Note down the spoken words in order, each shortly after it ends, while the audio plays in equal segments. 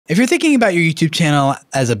If you're thinking about your YouTube channel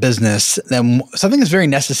as a business, then something that's very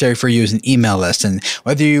necessary for you is an email list. And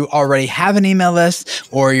whether you already have an email list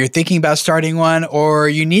or you're thinking about starting one, or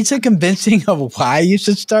you need some convincing of why you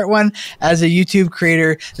should start one as a YouTube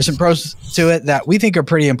creator, there's some pros to it that we think are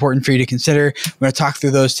pretty important for you to consider. We're going to talk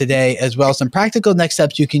through those today, as well as some practical next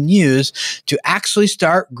steps you can use to actually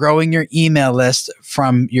start growing your email list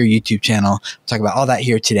from your YouTube channel. We'll talk about all that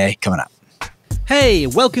here today, coming up. Hey,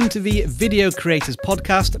 welcome to the Video Creators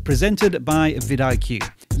Podcast presented by vidIQ.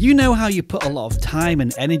 You know how you put a lot of time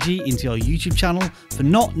and energy into your YouTube channel for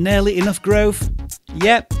not nearly enough growth?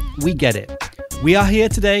 Yep, we get it. We are here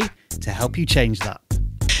today to help you change that.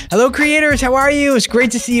 Hello, creators. How are you? It's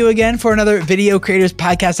great to see you again for another Video Creators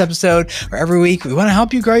Podcast episode, where every week we want to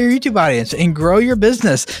help you grow your YouTube audience and grow your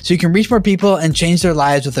business so you can reach more people and change their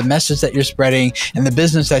lives with the message that you're spreading and the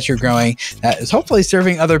business that you're growing that is hopefully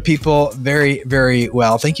serving other people very, very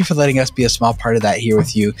well. Thank you for letting us be a small part of that here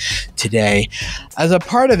with you today. As a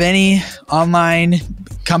part of any online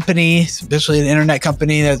company, especially an internet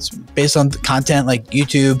company that's based on content like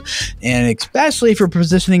YouTube, and especially if you're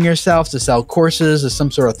positioning yourself to sell courses as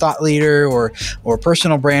some sort of thought leader or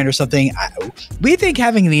personal brand or something, we think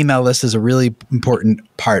having an email list is a really important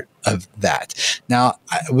part of that. Now,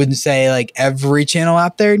 I wouldn't say like every channel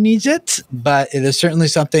out there needs it, but it is certainly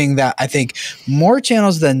something that I think more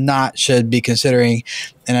channels than not should be considering.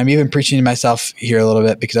 And I'm even preaching to myself here a little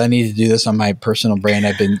bit because I need to do this on my personal brand.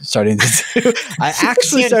 I've been starting to do. I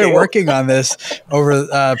actually started working on this over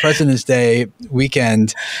President's Day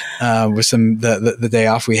weekend with the day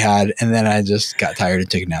off we had, and then I just got tired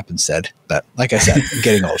and took a nap instead. But like I said, I'm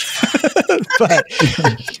getting old. But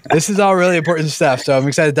this is all really important stuff. So I'm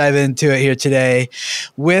excited to dive into it here today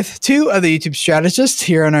with two of the YouTube strategists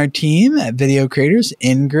here on our team at Video Creators,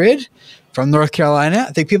 Ingrid from North Carolina.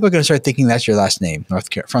 I think people are going to start thinking that's your last name, from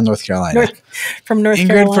North Carolina. Ingrid from North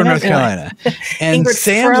Carolina. And Ingrid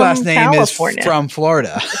Sam's last name California. is from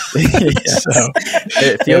Florida. Yeah. So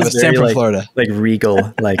it feels Sam from Florida. Like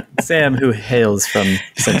regal, like Sam who hails from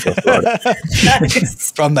Central Florida.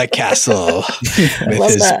 From the castle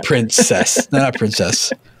with his princess. No, not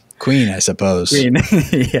princess. Queen, I suppose. Queen.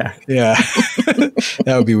 Yeah. Yeah.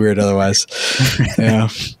 That would be weird otherwise. Yeah.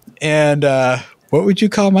 And what would you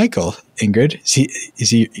call Michael, Ingrid? Is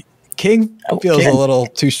he king? Feels a little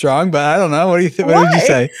too strong, but I don't know. What do you think? What would you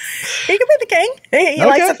say? He could be the king. He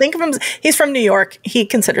likes to think of him. He's from New York. He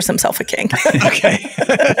considers himself a king. Okay.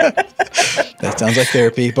 That sounds like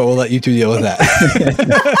therapy, but we'll let you two deal with that.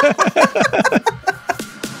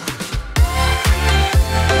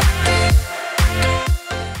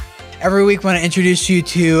 Every week, I want to introduce you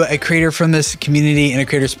to a creator from this community in a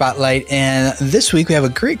creator spotlight. And this week, we have a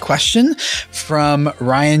great question from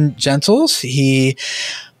Ryan Gentles. He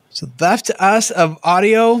left us an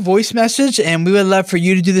audio voice message, and we would love for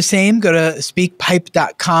you to do the same. Go to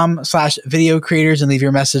speakpipe.com/video creators and leave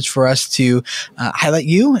your message for us to highlight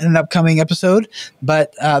you in an upcoming episode.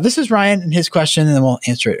 But this is Ryan and his question, and then we'll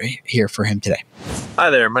answer it here for him today. Hi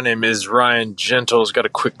there, my name is Ryan Gentles. Got a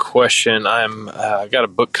quick question. I got a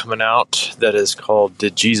book coming out that is called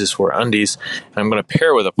Did Jesus Wear Undies? And I'm going to pair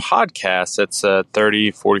it with a podcast that's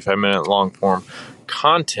 30, 45-minute long form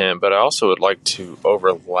content, but I also would like to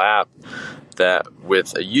overlap that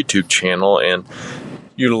with a YouTube channel and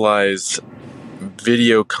utilize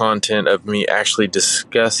video content of me actually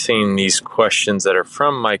discussing these questions that are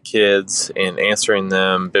from my kids and answering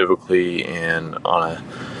them biblically and on a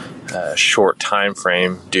short time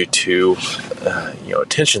frame due to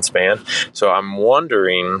attention span. So I'm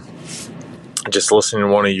wondering, just listening to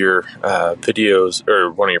one of your videos or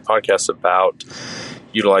one of your podcasts about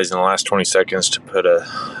utilizing the last 20 seconds to put a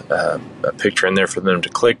picture in there for them to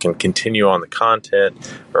click and continue on the content,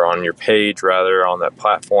 or on your page rather, on that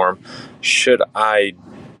platform. Should I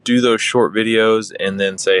do those short videos and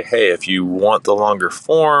then say, hey, if you want the longer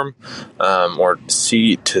form or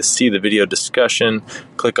see the video discussion,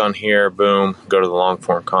 click on here, boom, go to the long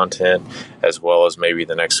form content, as well as maybe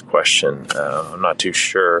the next question. I'm not too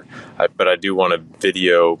sure, but I do want to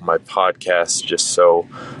video my podcast just so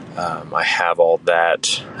I have all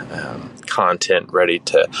that content ready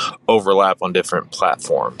to overlap on different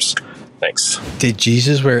platforms. Thanks. Did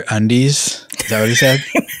Jesus wear undies? Is that what he said?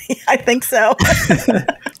 I think so.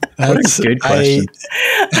 That's a good question.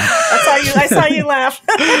 I saw you laugh.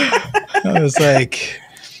 I was like,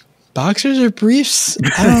 boxers or briefs?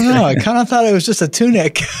 I don't know. I kind of thought it was just a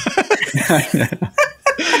tunic.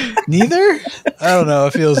 Neither? I don't know.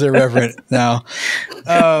 It feels irreverent now.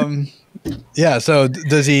 Yeah. So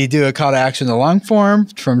does he do a call to action, the long form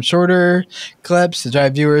from shorter clips to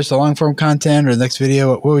drive viewers to long form content, or the next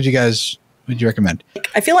video? What would you guys would you recommend?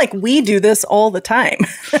 I feel like we do this all the time,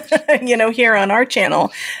 here on our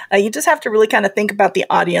channel. You just have to really kind of think about the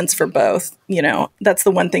audience for both. That's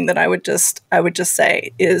the one thing that I would just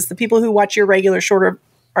say is the people who watch your regular shorter,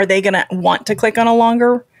 are they going to want to click on a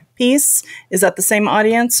longer piece? Is that the same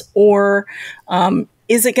audience? Or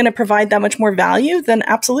is it going to provide that much more value? Then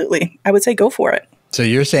absolutely. I would say go for it. So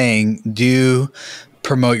you're saying do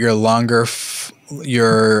promote your long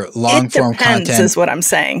form content. Is what I'm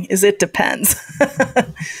saying. It depends.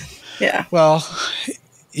 Yeah. Well,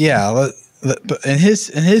 yeah. But in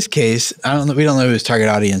his case, we don't know who his target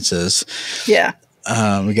audience is. Yeah.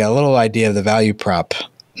 We got a little idea of the value prop.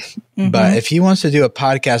 But if he wants to do a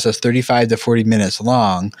podcast that's 35 to 40 minutes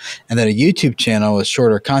long and then a YouTube channel with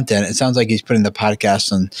shorter content, it sounds like he's putting the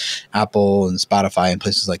podcast on Apple and Spotify and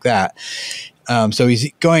places like that. So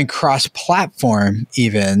he's going cross-platform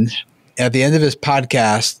even. At the end of his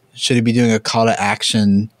podcast, should he be doing a call to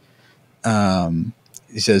action?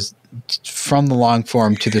 He says, from the long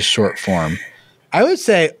form to the short form. I would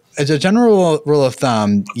say, as a general rule of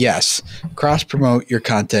thumb, yes, cross-promote your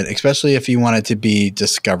content, especially if you want it to be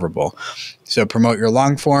discoverable. So promote your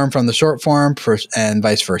long form from the short form and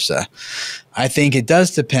vice versa. I think it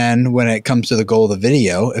does depend when it comes to the goal of the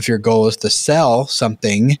video. If your goal is to sell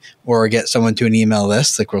something or get someone to an email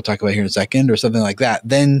list, like we'll talk about here in a second, or something like that,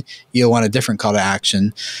 then you'll want a different call to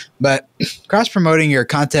action. But cross-promoting your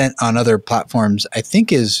content on other platforms, I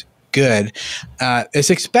think, is good. It's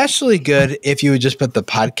especially good if you would just put the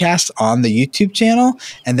podcast on the YouTube channel,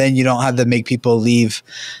 and then you don't have to make people leave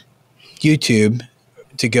YouTube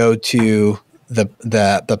to go to the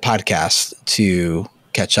podcast to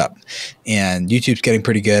catch up. And YouTube's getting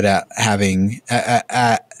pretty good at having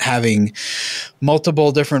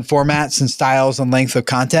multiple different formats and styles and length of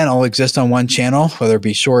content all exist on one channel, whether it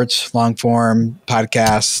be shorts, long form,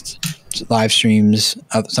 podcast, live streams,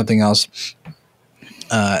 something else.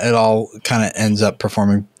 It all kind of ends up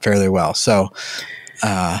performing fairly well. So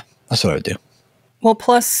that's what I would do. Well,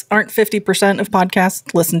 plus, aren't 50% of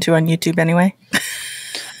podcasts listened to on YouTube anyway?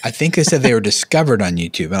 I think they said they were discovered on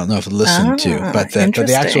YouTube. I don't know if listened to, but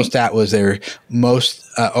the actual stat was they're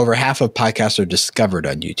over half of podcasts are discovered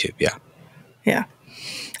on YouTube. Yeah. Yeah.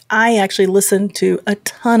 I actually listened to a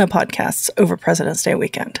ton of podcasts over President's Day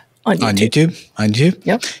weekend on YouTube. On YouTube?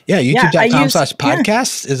 Yep. Yeah.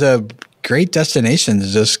 YouTube.com/podcasts is a great destination to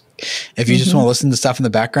just, if you just want to listen to stuff in the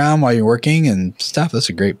background while you're working and stuff, that's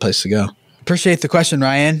a great place to go. Appreciate the question,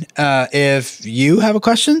 Ryan. If you have a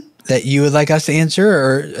question that you would like us to answer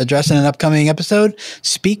or address in an upcoming episode,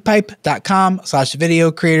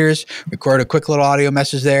 speakpipe.com/video creators. Record a quick little audio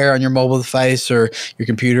message there on your mobile device or your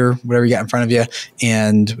computer, whatever you got in front of you.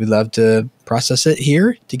 And we'd love to process it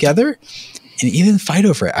here together and even fight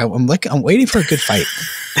over it. I'm waiting for a good fight,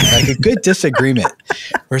 like a good disagreement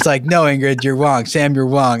where it's like, no, Ingrid, you're wrong. Sam, you're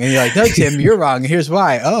wrong. And you're like, no, Tim, you're wrong. And here's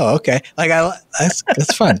why. Oh, okay. Like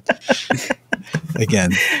that's fun.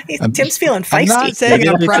 Again, Tim's feeling feisty. I'm not saying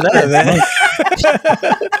I'm proud of it.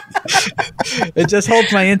 It just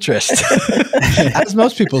holds my interest, as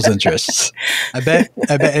most people's interests. I bet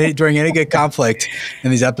during any good conflict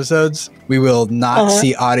in these episodes, we will not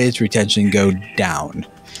see audience retention go down.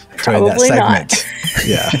 Probably that segment.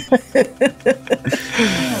 Yeah.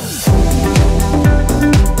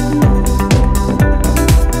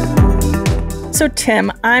 So,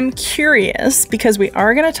 Tim, I'm curious because we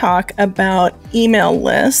are going to talk about email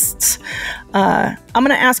lists. I'm going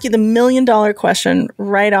to ask you the $1 million question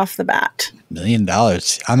right off the bat. $1 million.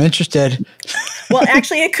 I'm interested. Well,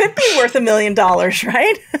 actually, it could be worth $1 million,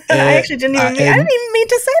 right? I actually didn't even mean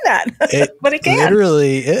to say that, but it can.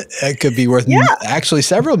 Literally, it could be worth actually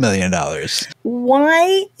several $1 million.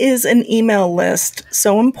 Why is an email list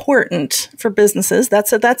so important for businesses?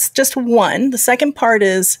 That's just one. The second part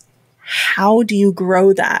is, how do you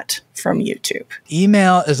grow that from YouTube?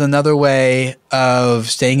 Email is another way of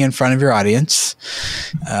staying in front of your audience.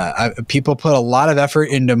 People put a lot of effort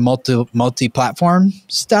into multi-platform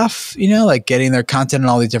stuff, like getting their content on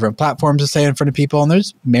all these different platforms to stay in front of people. And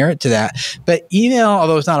there's merit to that. But email,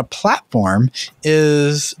 although it's not a platform,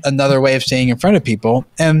 is another way of staying in front of people.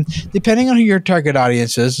 And depending on who your target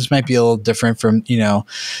audience is, this might be a little different from, Gen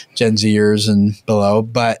Zers and below.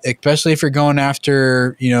 But especially if you're going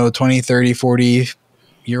after, 20, 30,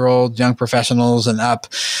 40-year-old young professionals and up,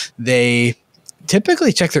 they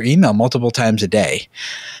typically check their email multiple times a day.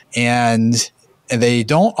 And they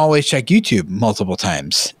don't always check YouTube multiple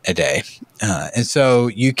times a day. And so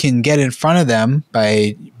you can get in front of them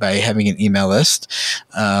by having an email list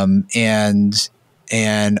and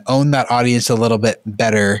own that audience a little bit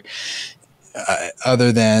better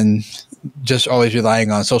other than just always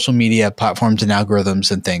relying on social media platforms and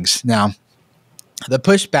algorithms and things. Now, the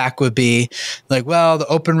pushback would be like, well, the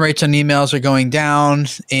open rates on emails are going down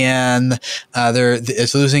and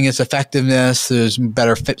it's losing its effectiveness. There's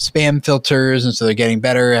better spam filters. And so they're getting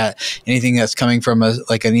better at anything that's coming from an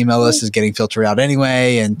email list is getting filtered out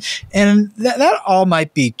anyway. And that all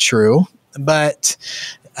might be true, but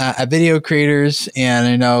at Video Creators, and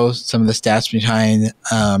I know some of the stats behind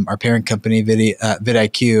our parent company,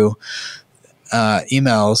 vidIQ,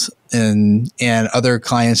 emails and other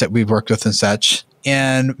clients that we've worked with and such.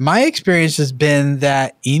 And my experience has been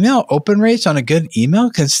that email open rates on a good email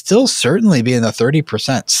can still certainly be in the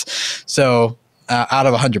 30%. So out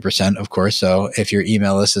of 100%, of course. So if your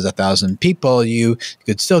email list is 1,000 people, you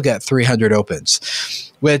could still get 300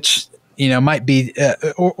 opens, which might be,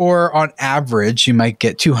 or on average, you might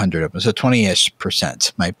get 200 opens. So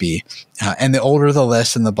 20-ish% might be. And the older the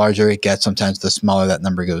list and the larger it gets, sometimes the smaller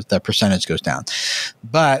that percentage goes down.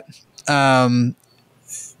 But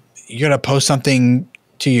you're going to post something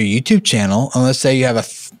to your YouTube channel, and let's say you have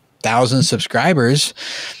 1,000 subscribers.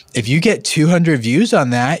 If you get 200 views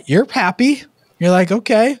on that, you're happy. You're like,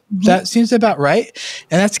 okay, that seems about right.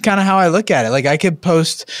 And that's kind of how I look at it. Like I could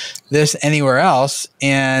post this anywhere else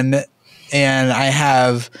and I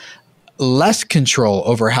have less control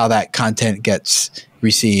over how that content gets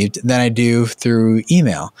received than I do through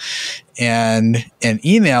email. And in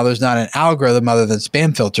email, there's not an algorithm other than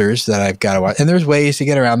spam filters that I've got to watch. And there's ways to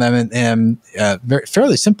get around them and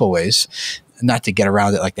fairly simple ways, not to get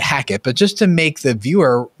around it like to hack it, but just to make the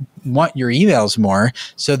viewer want your emails more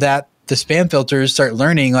so that the spam filters start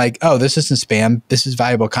learning like, oh, this isn't spam. This is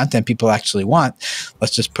valuable content people actually want.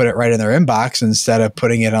 Let's just put it right in their inbox instead of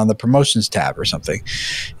putting it on the promotions tab or something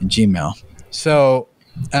in Gmail. So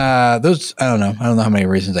those, I don't know how many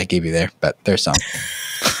reasons I gave you there, but there's some.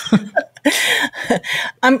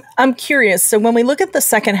 I'm curious. So when we look at the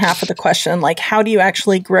second half of the question, like how do you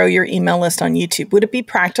actually grow your email list on YouTube? Would it be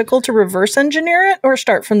practical to reverse engineer it or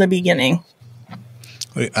start from the beginning?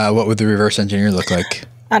 What would the reverse engineer look like?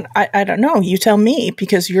 I don't know. You tell me,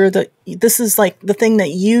 because this is like the thing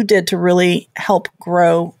that you did to really help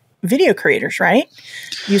grow video creators, right?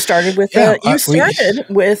 You started with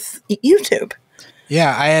with YouTube.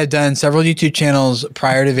 Yeah, I had done several YouTube channels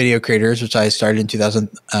prior to Video Creators, which I started in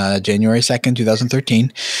January 2nd,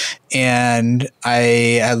 2013. And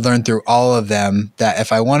I had learned through all of them that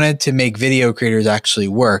if I wanted to make Video Creators actually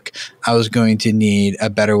work, I was going to need a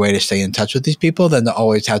better way to stay in touch with these people than to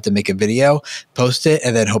always have to make a video, post it,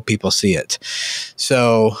 and then hope people see it.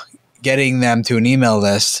 So getting them to an email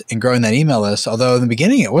list and growing that email list, although in the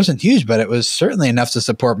beginning it wasn't huge, but it was certainly enough to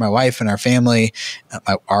support my wife and our family,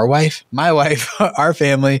 my wife, our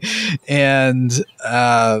family, and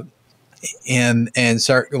start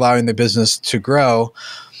allowing the business to grow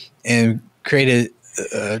and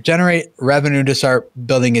generate revenue to start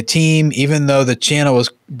building a team, even though the channel was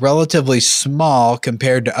relatively small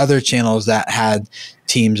compared to other channels that had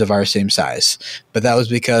teams of our same size. But that was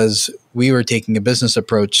because we were taking a business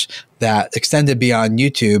approach that extended beyond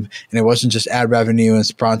YouTube, and it wasn't just ad revenue and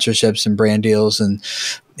sponsorships and brand deals and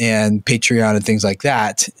Patreon and things like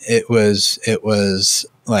that. It was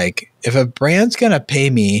like, if a brand's going to pay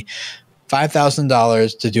me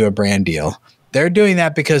 $5,000 to do a brand deal, they're doing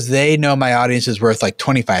that because they know my audience is worth like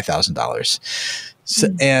 $25,000. So,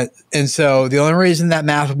 and so the only reason that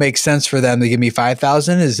math would make sense for them to give me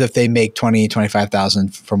 5,000 is if they make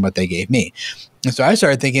 25,000 from what they gave me. And so I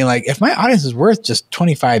started thinking, like, if my audience is worth just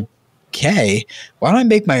 25K, why don't I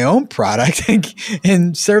make my own product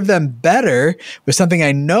and serve them better with something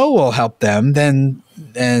I know will help them than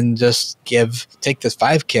just take this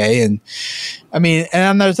 5K. And I mean,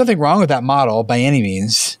 and there's nothing wrong with that model by any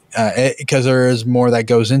means. Because there is more that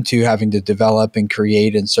goes into having to develop and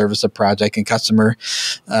create and service a project and customer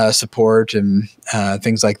support and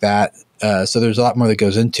things like that. So there's a lot more that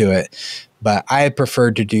goes into it. But I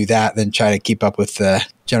preferred to do that than try to keep up with the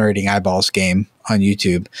generating eyeballs game on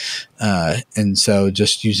YouTube. And so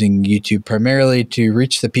just using YouTube primarily to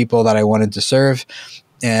reach the people that I wanted to serve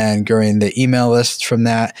and growing the email list from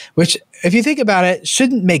that, which, if you think about it,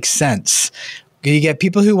 shouldn't make sense. You get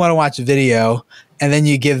people who want to watch video, and then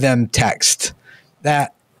you give them text.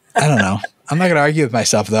 That, I don't know. I'm not going to argue with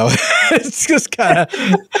myself, though. It's just kind of,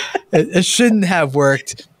 it shouldn't have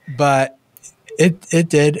worked, but it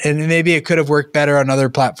did. And maybe it could have worked better on other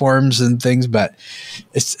platforms and things, but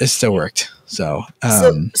it still worked. So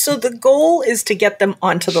the goal is to get them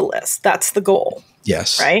onto the list. That's the goal.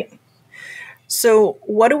 Yes. Right? So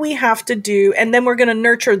what do we have to do? And then we're going to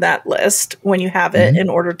nurture that list when you have it in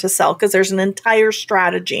order to sell, because there's an entire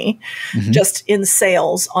strategy just in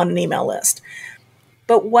sales on an email list.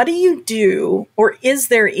 But what do you do, or is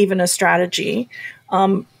there even a strategy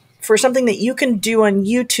for something that you can do on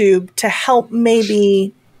YouTube to help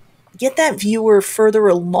maybe get that viewer further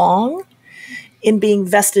along in being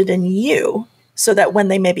vested in you, so that when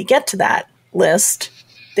they maybe get to that list,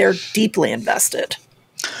 they're deeply invested.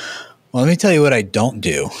 Well, let me tell you what I don't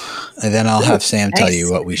do, and then I'll have Sam tell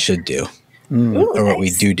you what we should do. Or what we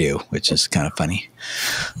do, which is kind of funny.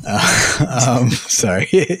 Sorry,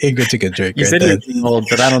 Ingrid took a drink. You said you're getting old,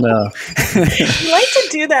 but I don't know. I like to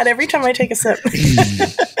do that every time I take a sip.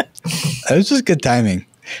 It was just good timing.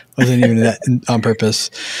 Wasn't even that on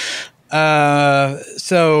purpose.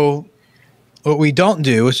 So what we don't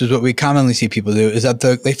do, which is what we commonly see people do, is that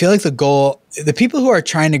they feel like the people who are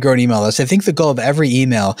trying to grow an email list, I think the goal of every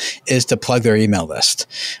email is to plug their email list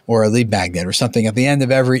or a lead magnet or something. At the end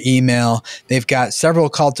of every email, they've got several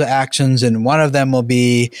call to actions, and one of them will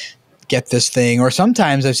be get this thing. Or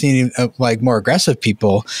sometimes I've seen like more aggressive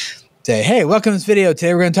people say, hey, welcome to this video.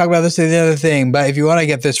 Today we're going to talk about this and the other thing. But if you want to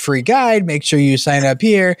get this free guide, make sure you sign up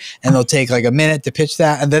here. And they'll take like a minute to pitch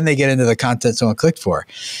that. And then they get into the content someone clicked for.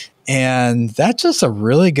 And that's just a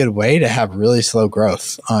really good way to have really slow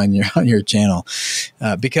growth on your channel,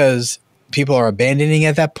 because people are abandoning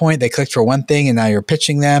at that point. They clicked for one thing and now you're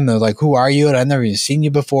pitching them. They're like, who are you? And I've never even seen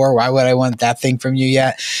you before. Why would I want that thing from you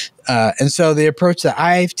yet? And so the approach that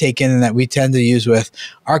I've taken and that we tend to use with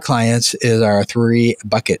our clients is our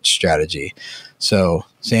 3-bucket strategy. So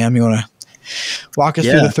Sam, you want to walk us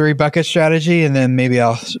through the 3-bucket strategy, and then maybe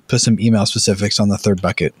I'll put some email specifics on the 3rd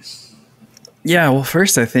bucket. Yeah, well,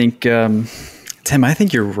 first, I think, Tim, I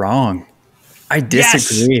think you're wrong. I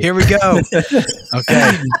disagree. Yes! Here we go.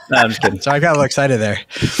 Okay. No, I'm just kidding. So I got a little excited there.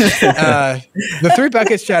 The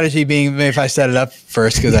 3-bucket strategy being, if I set it up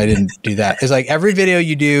first, because I didn't do that, is like every video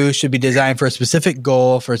you do should be designed for a specific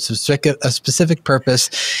goal, for a specific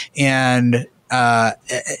purpose, and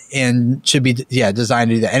should be designed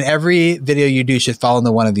to do that. And every video you do should fall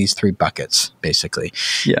into one of these 3 buckets, basically.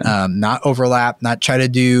 Yeah. Not overlap, not try to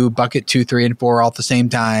do bucket 2, 3, and 4 all at the same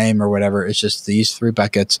time or whatever. It's just these 3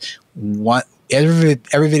 buckets.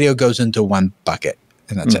 Every video goes into one bucket,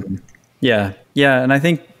 and that's it. Yeah. Yeah. And I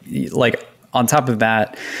think, like, on top of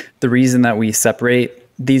that, the reason that we separate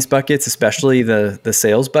these buckets, especially the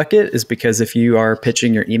sales bucket, is because if you are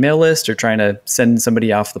pitching your email list or trying to send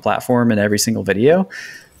somebody off the platform in every single video,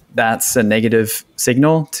 that's a negative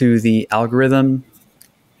signal to the algorithm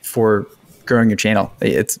for growing your channel.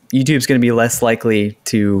 YouTube's going to be less likely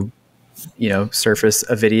to, surface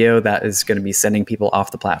a video that is going to be sending people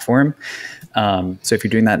off the platform. So if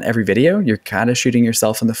you're doing that in every video, you're kind of shooting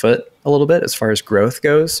yourself in the foot a little bit as far as growth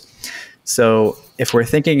goes. So if we're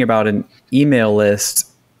thinking about an email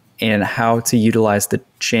list and how to utilize the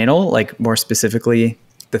channel, like more specifically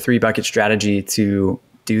the 3-bucket strategy to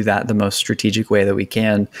do that the most strategic way that we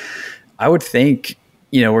can, I would think,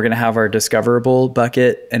 we're going to have our discoverable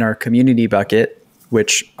bucket and our community bucket,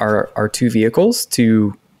 which are our 2 vehicles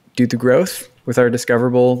to do the growth. With our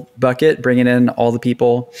discoverable bucket, bringing in all the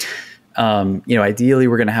people. Ideally,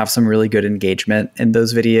 we're going to have some really good engagement in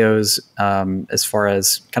those videos, as far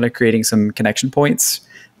as kind of creating some connection points.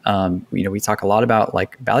 We talk a lot about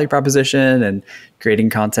like value proposition and creating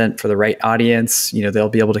content for the right audience. They'll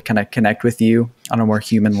be able to kind of connect with you on a more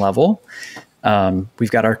human level.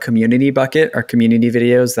 We've got our community bucket, our community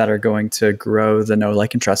videos that are going to grow the know,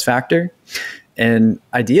 like, and trust factor. And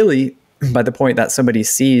ideally, by the point that somebody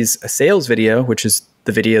sees a sales video, which is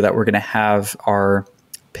the video that we're going to have our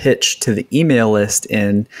pitch to the email list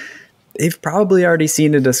in, they've probably already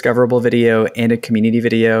seen a discoverable video and a community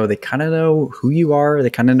video. They kind of know who you are.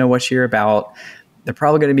 They kind of know what you're about. They're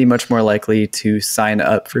probably going to be much more likely to sign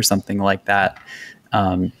up for something like that,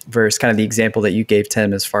 versus kind of the example that you gave,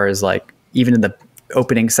 Tim, as far as like even in the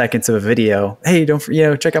opening seconds of a video, hey, don't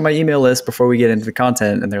check out my email list before we get into the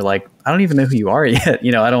content. And they're like, I don't even know who you are yet.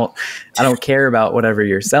 I don't care about whatever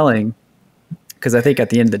you're selling. Because I think at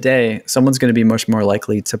the end of the day, someone's going to be much more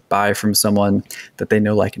likely to buy from someone that they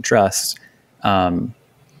know, like, and trust,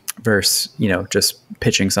 versus, just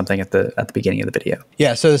pitching something at the beginning of the video.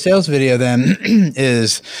 Yeah. So the sales video then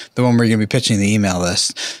is the one where you're going to be pitching the email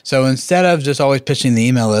list. So instead of just always pitching the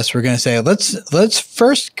email list, we're going to say, let's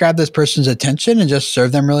first grab this person's attention and just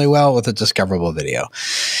serve them really well with a discoverable video.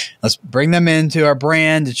 Let's bring them into our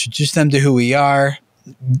brand, introduce them to who we are.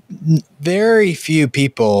 Very few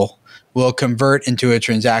people will convert into a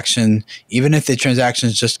transaction, even if the transaction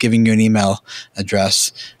is just giving you an email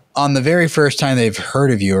address, on the very first time they've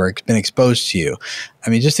heard of you or been exposed to you. I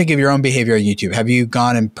mean, just think of your own behavior on YouTube. Have you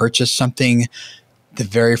gone and purchased something the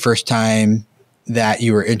very first time that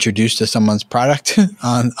you were introduced to someone's product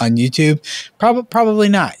on YouTube? Probably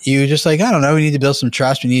not. You just like, I don't know, we need to build some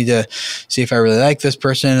trust. We need to see if I really like this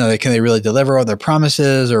person, or can they really deliver all their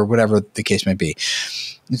promises, or whatever the case might be.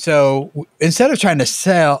 And so instead of trying to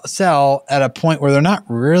sell at a point where they're not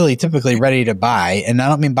really typically ready to buy, and I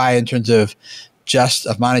don't mean buy in terms of just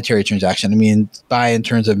a monetary transaction. I mean, buy in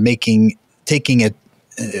terms of taking it,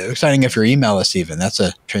 signing up your email list even. That's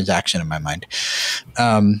a transaction in my mind.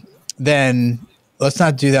 Then let's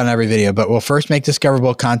not do that on every video, but we'll first make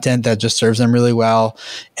discoverable content that just serves them really well,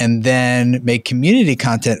 and then make community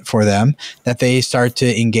content for them that they start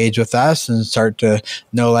to engage with us and start to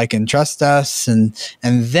know, like, and trust us. And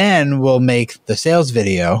then we'll make the sales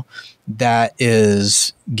video that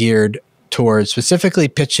is geared towards specifically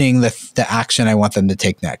pitching the action I want them to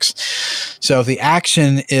take next. So if the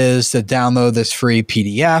action is to download this free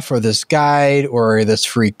PDF or this guide or this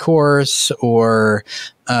free course or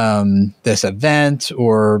this event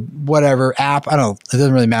or whatever app, it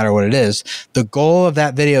doesn't really matter what it is. The goal of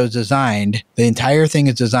that video is designed, the entire thing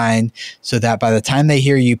is designed so that by the time they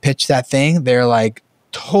hear you pitch that thing, they're like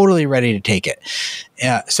totally ready to take it.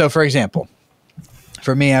 So for example,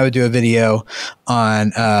 for me, I would do a video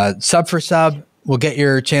on sub for sub will get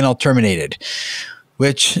your channel terminated,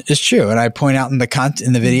 which is true. And I point out in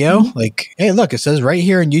the video, like, hey, look, it says right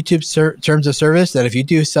here in YouTube's terms of service that if you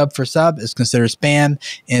do sub for sub, it's considered spam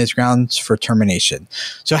and it's grounds for termination.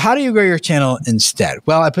 So how do you grow your channel instead?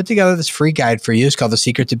 Well, I put together this free guide for you. It's called The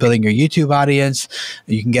Secret to Building Your YouTube Audience.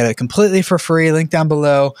 You can get it completely for free, link down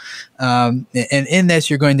below. And in this,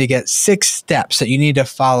 you're going to get 6 steps that you need to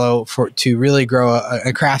follow to really grow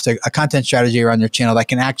and craft a content strategy around your channel that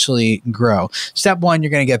can actually grow. Step 1, you're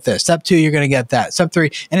going to get this. Step 2, you're going to get that. Step 3,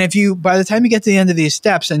 and if you, by the time you get to the end of these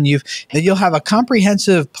steps, and you'll have a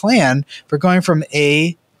comprehensive plan for going from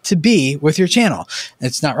A to B with your channel.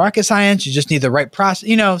 It's not rocket science. You just need the right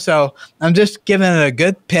process, so I'm just giving it a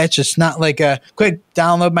good pitch. It's not like a quick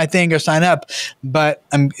download my thing or sign up, but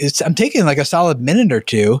I'm taking like a solid minute or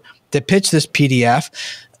two to pitch this PDF,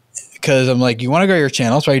 because I'm like, you want to grow your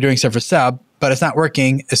channel. That's why you're doing sub for sub, but it's not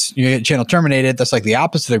working. You get channel terminated. That's like the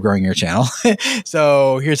opposite of growing your channel.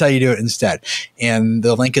 So here's how you do it instead. And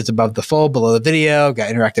the link is above the fold, below the video.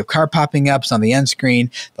 Got interactive card popping up. It's on the end screen.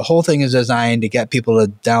 The whole thing is designed to get people to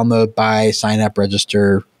download, buy, sign up,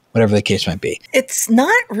 register, whatever the case might be. It's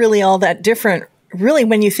not really all that different, really,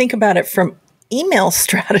 when you think about it from email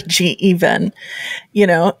strategy even.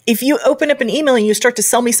 If you open up an email and you start to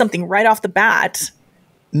sell me something right off the bat,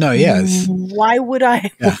 no, yes. Why would I?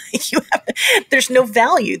 Yeah. There's no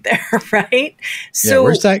value there, right? So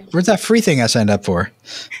where's that free thing I signed up for?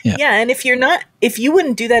 Yeah, and if you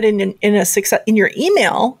wouldn't do that in your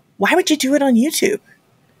email, why would you do it on YouTube?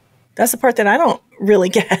 That's the part that I don't really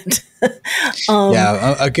get.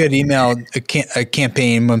 A good email a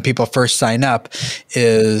campaign when people first sign up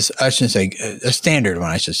is, I shouldn't say a standard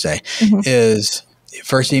one, I should say, is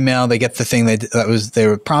first email, they get the thing they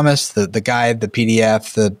were promised, the guide, the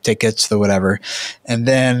PDF, the tickets, the whatever. And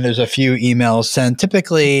then there's a few emails sent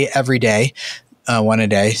typically every day, one a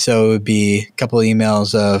day. So it would be a couple of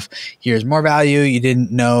emails of, here's more value you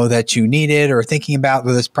didn't know that you needed or thinking about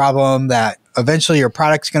with this problem that eventually your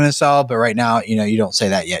product's going to solve. But right now, you don't say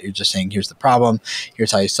that yet. You're just saying, here's the problem.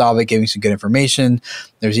 Here's how you solve it, giving some good information.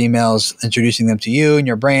 There's emails introducing them to you and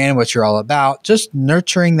your brand, what you're all about, just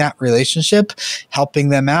nurturing that relationship, helping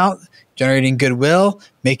them out, generating goodwill,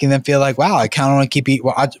 making them feel like, wow, I kind of want to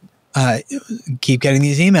keep getting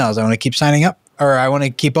these emails. I want to keep signing up, or I want to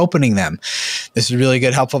keep opening them. This is really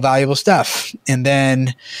good, helpful, valuable stuff. And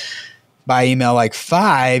then by email like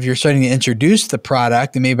 5, you're starting to introduce the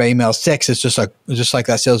product, and maybe by email 6, it's just like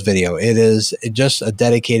that sales video. It is just a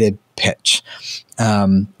dedicated pitch.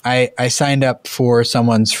 I signed up for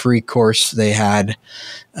someone's free course. They had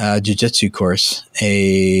a jiu-jitsu course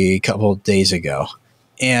a couple of days ago,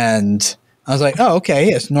 and I was like, oh, okay.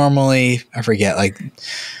 It's normally, I forget, like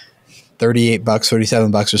 $38,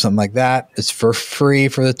 $37 or something like that. It's for free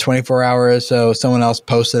for the 24 hours. So someone else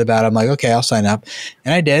posted about it. I'm like, okay, I'll sign up.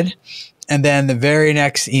 And I did. And then the very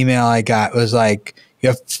next email I got was like,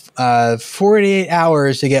 you have 48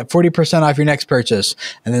 hours to get 40% off your next purchase.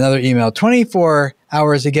 And another email, 24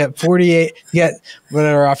 hours to get get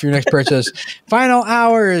whatever off your next purchase. Final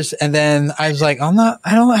hours. And then I was like, I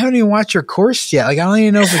haven't even watched your course yet. Like, I don't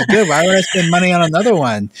even know if it's good. Why would I spend money on another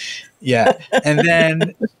one? Yeah. And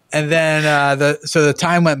then the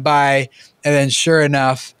time went by, and then sure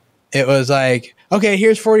enough, it was like, okay,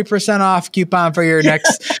 here's 40% off coupon for your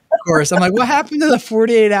next course. I'm like, what happened to the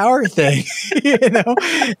 48-hour thing?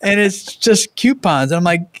 And it's just coupons. And I'm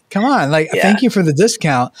like, come on, thank you for the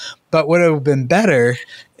discount. But what would have been better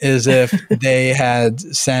is if they had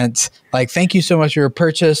sent like, thank you so much for your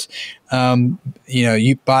purchase.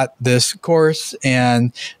 You bought this course,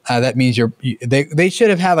 and that means they should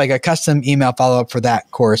have had like a custom email follow-up for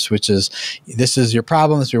that course, which is, this is your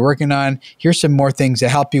problem, this we're working on. Here's some more things to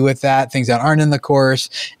help you with that, things that aren't in the course,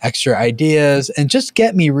 extra ideas, and just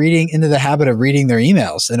get me reading into the habit of reading their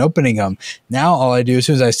emails and opening them. Now, all I do as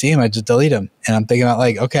soon as I see them, I just delete them. And I'm thinking about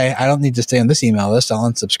like, okay, I don't need to stay on this email list.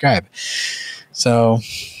 I'll unsubscribe. So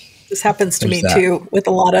this happens to me too with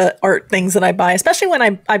a lot of art things that I buy, especially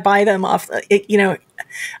when I buy them off,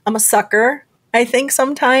 I'm a sucker, I think,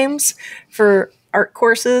 sometimes for art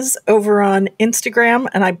courses over on Instagram,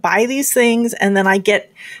 and I buy these things and then I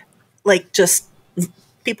get like just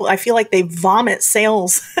people, I feel like they vomit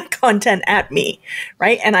sales content at me,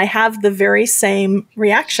 right? And I have the very same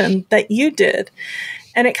reaction that you did.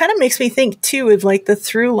 And it kind of makes me think too of like the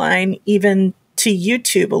through line even to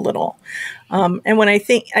YouTube a little. And when I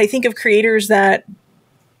think of creators that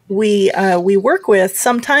we work with,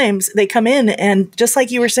 sometimes they come in and, just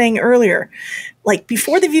like you were saying earlier, like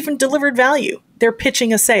before they've even delivered value, they're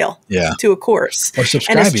pitching a sale to a course. Or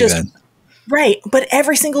subscribe, and it's just, even. Right. But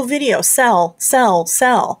every single video, sell, sell,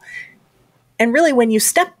 sell. And really, when you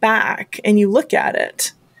step back and you look at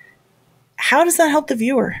it, how does that help the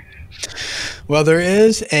viewer? Well, there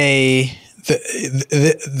is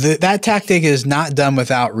that tactic is not done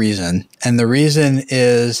without reason. And the reason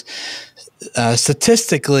is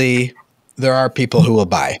statistically, there are people who will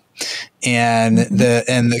buy. And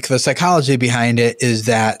the psychology behind it is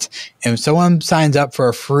that if someone signs up for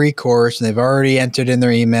a free course and they've already entered in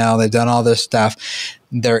their email, they've done all this stuff,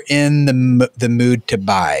 they're in the mood to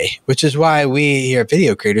buy, which is why we here at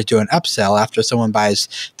Video Creators do an upsell after someone buys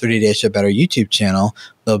 30 Days to a Better YouTube channel.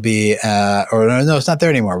 There'll be, no, it's not there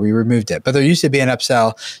anymore. We removed it. But there used to be an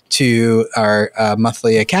upsell to our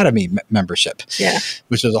monthly Academy membership,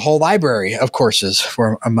 which was a whole library of courses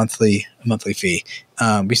for a monthly fee.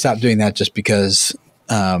 We stopped doing that just because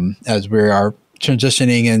as we are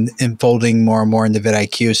transitioning and folding more and more into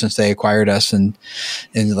vidIQ since they acquired us in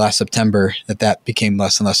last September, that became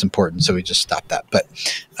less and less important. So we just stopped that. But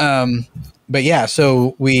yeah,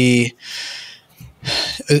 so the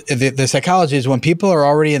psychology is when people are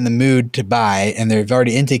already in the mood to buy and they've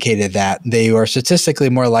already indicated that, they are statistically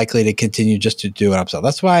more likely to continue just to do an upsell.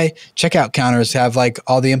 That's why checkout counters have like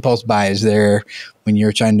all the impulse buys there when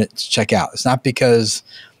you're trying to check out. It's not because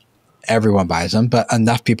everyone buys them, but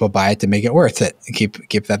enough people buy it to make it worth it.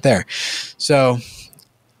 Keep that there. So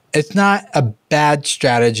it's not a bad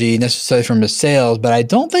strategy necessarily from a sales, but I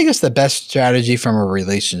don't think it's the best strategy from a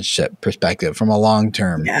relationship perspective, from a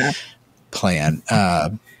long-term plan.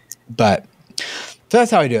 But so that's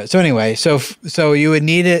how I do it. So anyway, so you would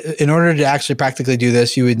need it in order to actually practically do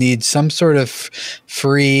this. You would need some sort of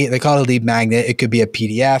free, they call it a lead magnet. It could be a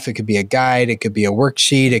PDF. It could be a guide. It could be a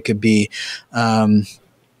worksheet. It could be,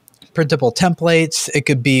 printable templates. It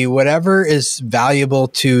could be whatever is valuable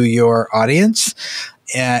to your audience,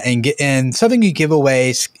 and something you give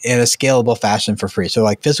away in a scalable fashion for free. So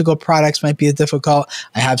like physical products might be difficult.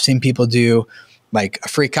 I have seen people do like a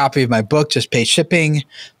free copy of my book, just pay shipping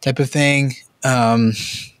type of thing. But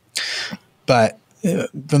for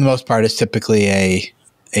the most part, it's typically a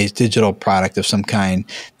digital product of some kind,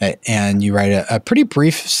 and you write a pretty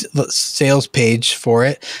brief sales page for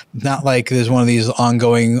it. Not like there's one of these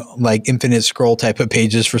ongoing, like infinite scroll type of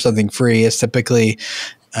pages for something free. It's typically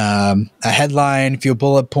a headline, a few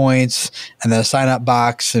bullet points, and then a sign up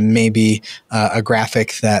box, and maybe a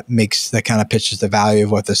graphic that kind of pitches the value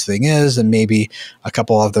of what this thing is, and maybe a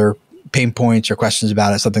couple other pain points or questions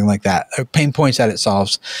about it, something like that. Pain points that it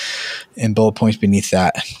solves, and bullet points beneath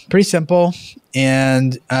that. Pretty simple.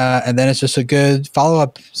 And then it's just a good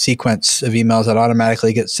follow-up sequence of emails that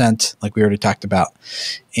automatically get sent, like we already talked about.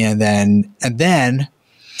 And then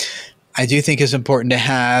I do think it's important to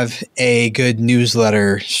have a good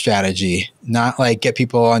newsletter strategy, not like get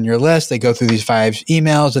people on your list. They go through these 5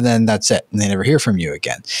 emails and then that's it, and they never hear from you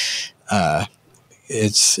again.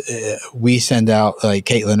 We send out, like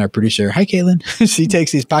Caitlin, our producer. Hi, Caitlin. She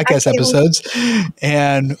takes these podcast episodes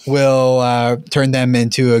and will turn them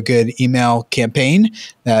into a good email campaign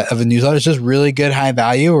of a newsletter. It's just really good, high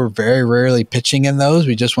value. We're very rarely pitching in those.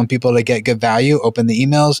 We just want people to get good value, open the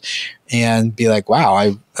emails, and be like, wow,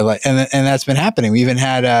 I like, and that's been happening. We even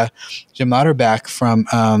had Jim Lauterbach from,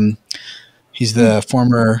 he's the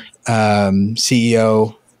former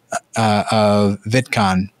CEO of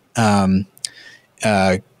VidCon.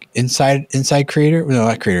 Inside Creator? No,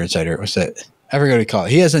 not Creator Insider. What's that? I forgot what he called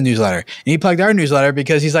it. He has a newsletter, and he plugged our newsletter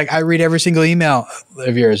because he's like, I read every single email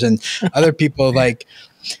of yours, and other people like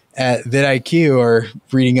at vidIQ are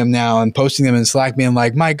reading them now and posting them in Slack, being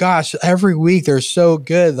like, my gosh, every week they're so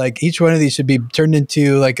good. Like each one of these should be turned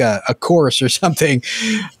into like a course or something.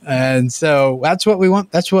 And so that's what we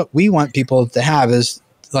want. That's what we want people to have is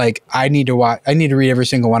like, I need to read every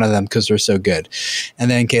single one of them because they're so good.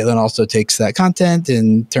 And then Caitlin also takes that content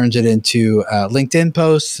and turns it into LinkedIn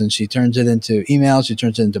posts, and she turns it into emails. She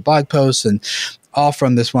turns it into blog posts, and all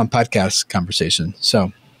from this one podcast conversation.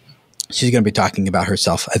 So she's going to be talking about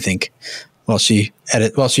herself, I think, while she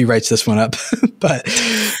writes this one up. but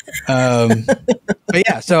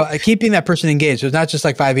yeah, so keeping that person engaged. So it's not just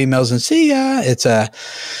like 5 emails and see ya. It's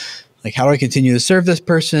like, how do I continue to serve this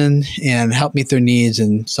person and help meet their needs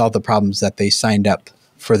and solve the problems that they signed up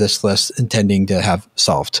for this list intending to have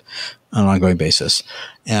solved on an ongoing basis.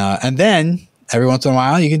 And then every once in a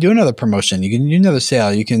while, you can do another promotion. You can do another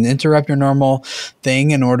sale. You can interrupt your normal thing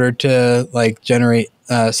in order to like generate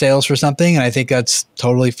sales for something. And I think that's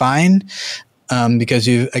totally fine. Because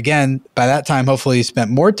you, again, by that time, hopefully you spent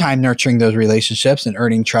more time nurturing those relationships and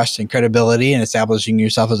earning trust and credibility and establishing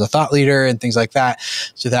yourself as a thought leader and things like that.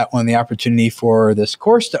 So that when the opportunity for this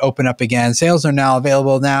course to open up again, sales are now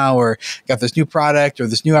available now, or got this new product or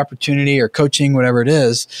this new opportunity or coaching, whatever it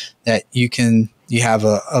is, that you have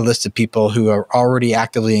a list of people who are already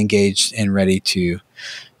actively engaged and ready to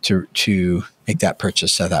make that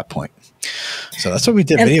purchase at that point. So that's what we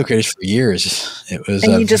did video creators for years. It was,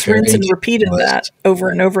 and you just rinse and repeated that over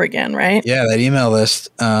and over again, right? Yeah, that email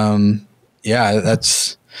list. We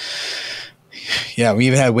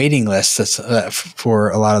even had waiting lists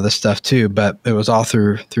for a lot of the stuff too, but it was all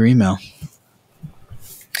through email.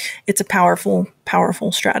 It's a powerful,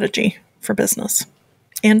 powerful strategy for business.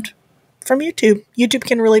 And from YouTube. YouTube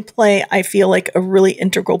can really play, I feel like, a really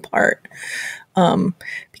integral part.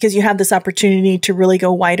 Because you have this opportunity to really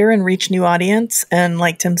go wider and reach new audience. And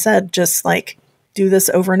like Tim said, just like do this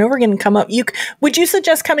over and over again and come up. Would you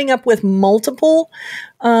suggest coming up with multiple,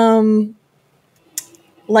 like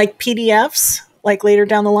PDFs, like later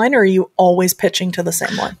down the line, or are you always pitching to the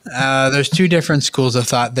same one? There's 2 different schools of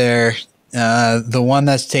thought there. The one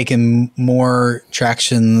that's taken more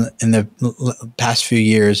traction in the past few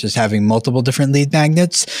years is having multiple different lead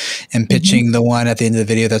magnets and pitching the one at the end of the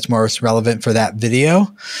video that's most relevant for that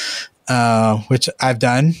video, which I've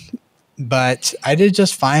done. But I did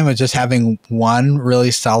just fine with just having one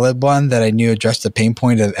really solid one that I knew addressed the pain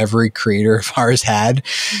point of every creator of ours had.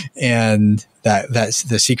 And that's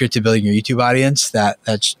the secret to building your YouTube audience, that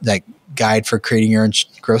guide for creating your own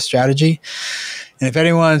growth strategy. And if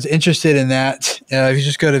anyone's interested in that, if you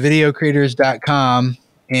just go to videocreators.com,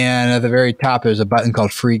 and at the very top, there's a button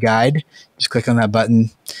called Free Guide. Just click on that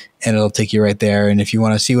button and it'll take you right there. And if you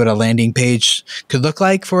want to see what a landing page could look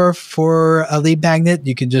like for a lead magnet,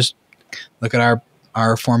 you can just look at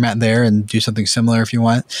our format there and do something similar if you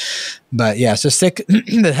want. But yeah, so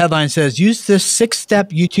the headline says, use this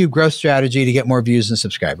 6-step YouTube growth strategy to get more views and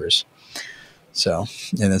subscribers. So,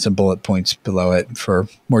 and then some bullet points below it for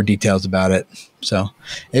more details about it. So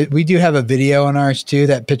we do have a video on ours too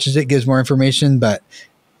that pitches it, gives more information, but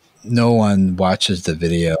no one watches the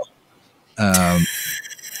video.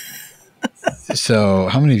 So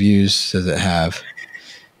how many views does it have?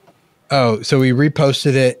 Oh, so we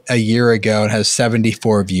reposted it a year ago. It has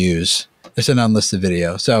 74 views. It's an unlisted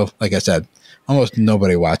video. So like I said, almost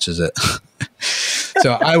nobody watches it.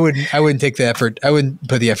 So I wouldn't take the effort. I wouldn't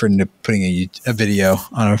put the effort into putting a video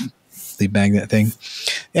on a lead magnet thing.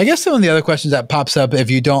 I guess some of the other questions that pops up if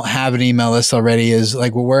you don't have an email list already is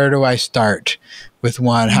like, well, where do I start with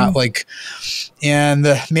one? How and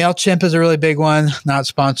the MailChimp is a really big one, not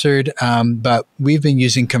sponsored, but we've been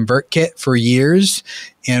using ConvertKit for years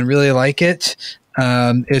and really like it.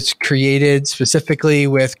 It's created specifically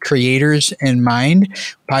with creators in mind,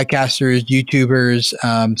 podcasters, YouTubers,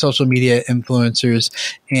 social media influencers,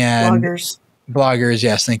 and bloggers.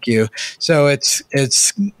 Yes. Thank you. So it's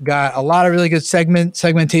got a lot of really good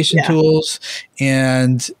segmentation tools,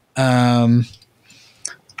 and,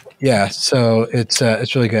 so it's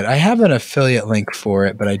really good. I have an affiliate link for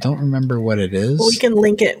it, but I don't remember what it is. Well, we can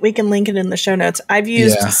link it. We can link it in the show notes. I've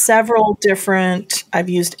used several different. I've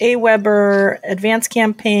used Aweber, Advanced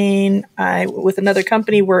Campaign. I, with another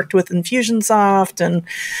company, worked with Infusionsoft and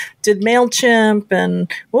did MailChimp.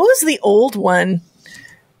 And what was the old one?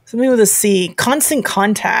 Something with a C. Constant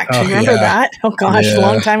Contact. Remember that? Oh gosh, a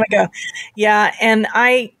long time ago. Yeah, and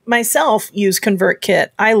I myself use ConvertKit.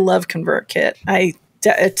 I love ConvertKit.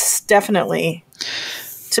 It's definitely,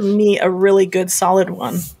 to me, a really good, solid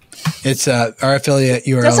one. It's our affiliate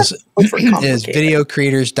URL is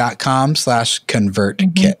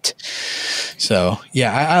videocreators.com/ConvertKit. So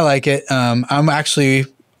yeah, I like it. I'm actually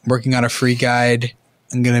working on a free guide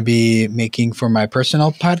I'm going to be making for my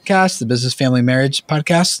personal podcast, the Business Family Marriage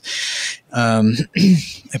podcast.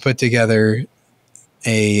 I put together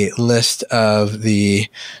a list of the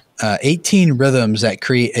 18 rhythms that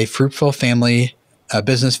create a fruitful family,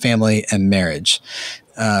 business, family, and marriage.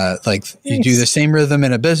 You do the same rhythm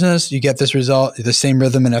in a business, you get this result. The same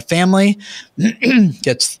rhythm in a family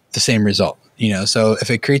gets the same result. So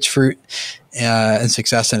if it creates fruit and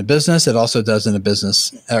success in a business, it also does in a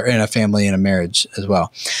business or in a family and a marriage as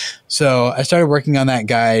well. So I started working on that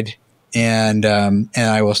guide, and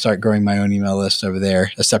I will start growing my own email list over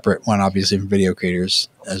there, a separate one, obviously, from video creators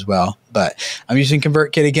as well. But I'm using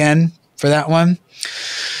ConvertKit again for that one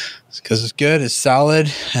because it's good, it's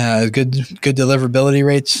solid, good deliverability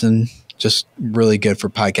rates, and just really good for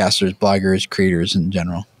podcasters, bloggers, creators in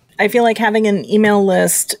general. I feel like having an email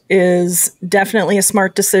list is definitely a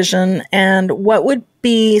smart decision. And what would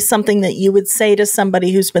be something that you would say to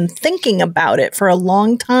somebody who's been thinking about it for a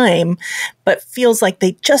long time, but feels like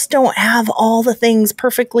they just don't have all the things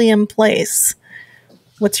perfectly in place?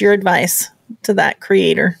 What's your advice to that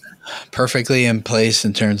creator? Perfectly in place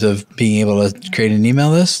in terms of being able to create an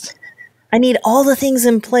email list? I need all the things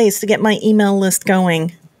in place to get my email list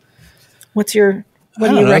going. What do you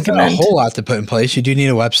recommend? A whole lot to put in place. You do need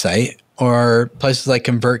a website, or places like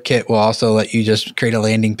ConvertKit will also let you just create a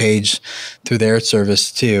landing page through their service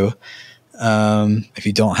too. If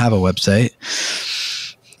you don't have a website,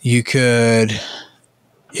 you could,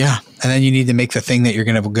 and then you need to make the thing that you're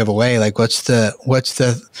going to give away. Like what's the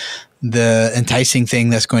enticing thing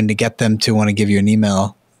that's going to get them to want to give you an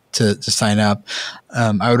email to sign up.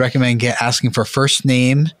 I would recommend asking for first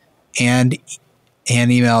name and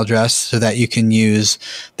email address so that you can use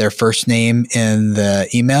their first name in the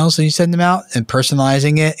emails when you send them out, and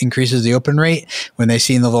personalizing it increases the open rate. When they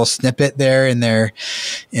see in the little snippet there in their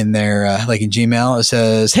like in Gmail, it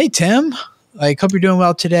says, "Hey Tim, hope you're doing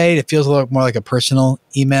well today." It feels a little more like a personal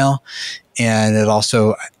email. And it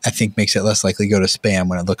also, I think, makes it less likely to go to spam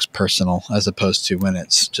when it looks personal as opposed to when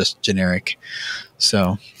it's just generic.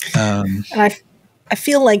 So, and I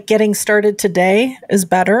feel like getting started today is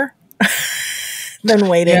better than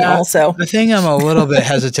waiting also. The thing I'm a little bit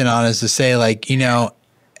hesitant on is to say,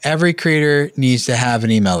 every creator needs to have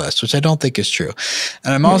an email list, which I don't think is true.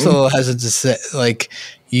 And I'm also a little hesitant to say,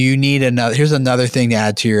 you need here's another thing to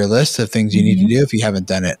add to your list of things you need to do if you haven't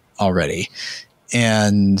done it already.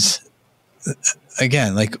 And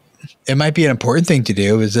again, it might be an important thing to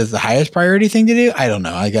do. Is it the highest priority thing to do? I don't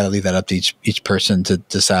know. I got to leave that up to each person to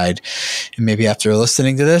decide. And maybe after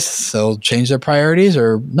listening to this, they'll change their priorities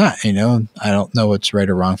or not. I don't know what's right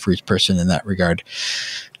or wrong for each person in that regard.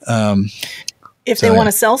 If they want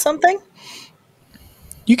to sell something,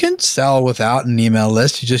 you can sell without an email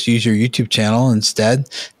list. You just use your YouTube channel instead.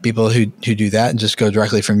 People who do that and just go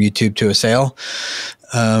directly from YouTube to a sale.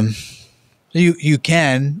 You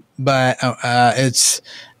can, but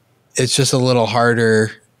it's just a little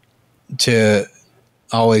harder to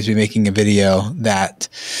always be making a video that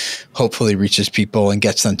hopefully reaches people and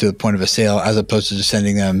gets them to the point of a sale, as opposed to just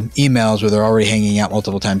sending them emails where they're already hanging out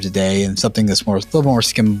multiple times a day, and something that's a little more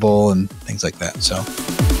skimmable and things like that. So.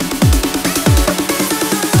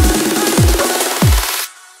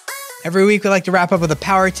 Every week, we like to wrap up with a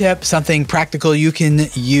power tip, something practical you can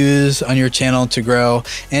use on your channel to grow.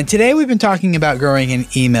 And today we've been talking about growing an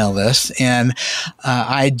email list. And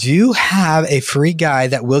I do have a free guide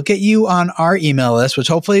that will get you on our email list, which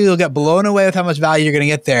hopefully you'll get blown away with how much value you're going to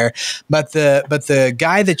get there. But the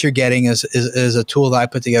guide that you're getting is a tool that I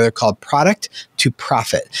put together called Product to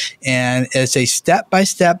Profit. And it's a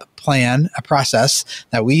step-by-step plan, a process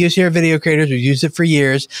that we use here at Video Creators. We've used it for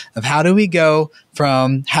years, of how do we go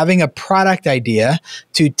from having a product idea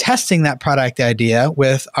to testing that product idea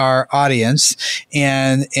with our audience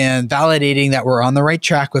and validating that we're on the right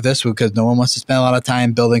track with this, because no one wants to spend a lot of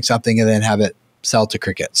time building something and then have it sell to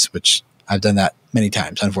crickets, which I've done that many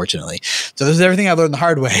times, unfortunately. So this is everything I've learned the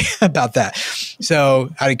hard way about that. So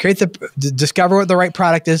how to discover what the right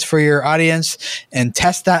product is for your audience and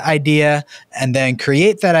test that idea, and then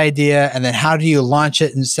create that idea. And then how do you launch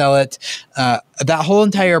it and sell it? That whole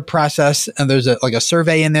entire process. And there's a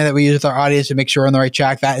survey in there that we use with our audience to make sure we're on the right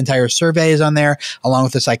track. That entire survey is on there, along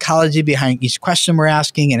with the psychology behind each question we're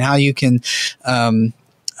asking and how you can,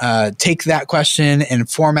 take that question and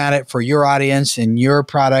format it for your audience and your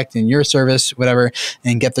product and your service, whatever,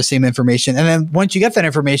 and get the same information. And then once you get that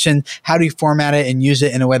information, how do you format it and use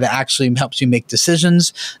it in a way that actually helps you make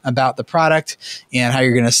decisions about the product and how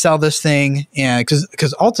you're going to sell this thing? And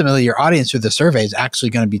because ultimately your audience through the survey is actually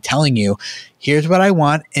going to be telling you, here's what I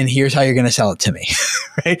want, and here's how you're going to sell it to me,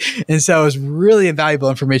 right? And so it's really invaluable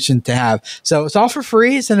information to have. So it's all for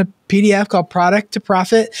free. It's in a PDF called Product to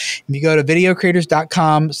Profit. If you go to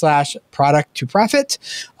videocreators.com/product to profit,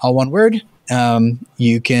 all one word,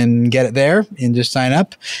 you can get it there and just sign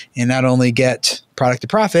up and not only get Product to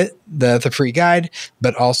Profit, the free guide,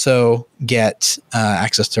 but also get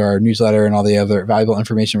access to our newsletter and all the other valuable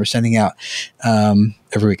information we're sending out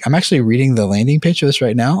every week. I'm actually reading the landing page for this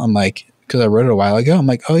right now. I'm like, because I wrote it a while ago, I'm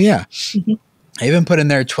like, oh yeah. Mm-hmm. I even put in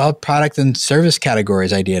there 12 product and service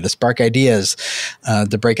categories idea to spark ideas,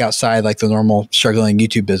 to break outside like the normal struggling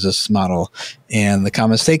YouTube business model, and the common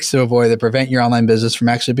mistakes to avoid that prevent your online business from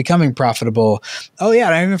actually becoming profitable. Oh yeah,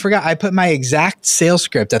 I even forgot. I put my exact sales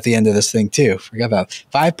script at the end of this thing too. Forgot about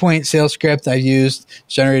 5-point sales script I've used,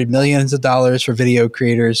 generated millions of dollars for video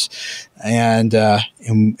creators, and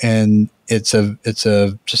it's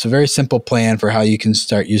just a very simple plan for how you can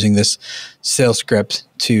start using this sales script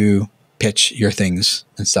to pitch your things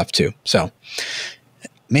and stuff too. So,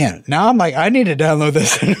 man, now I'm like, I need to download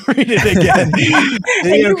this and read it again.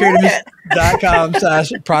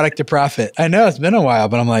 videocreators.com/product to profit. I know it's been a while,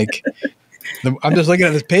 but I'm like, I'm just looking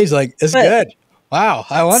at this page like, it's good. Wow,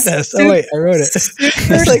 I want this. Oh wait, I wrote it.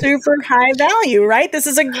 Super high value, right? This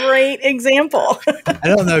is a great example. I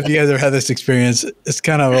don't know if you guys ever had this experience. It's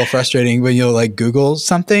kind of a little frustrating when you'll like Google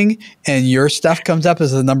something and your stuff comes up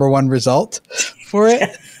as the number one result for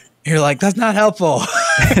it. You're like, that's not helpful.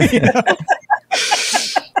 You know?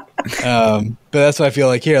 But that's what I feel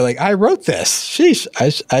like here. Like, I wrote this. Sheesh,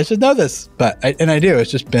 I should know this. But I do.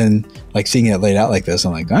 It's just been like seeing it laid out like this.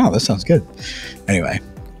 I'm like, oh, this sounds good. Anyway, I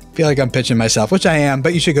feel like I'm pitching myself, which I am,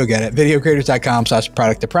 but you should go get it.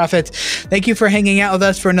 videocreators.com/product to profit. Thank you for hanging out with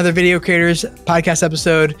us for another Video Creators podcast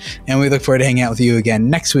episode. And we look forward to hanging out with you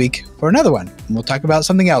again next week for another one. And we'll talk about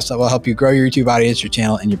something else that will help you grow your YouTube audience, your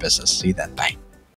channel, and your business. See you then. Bye.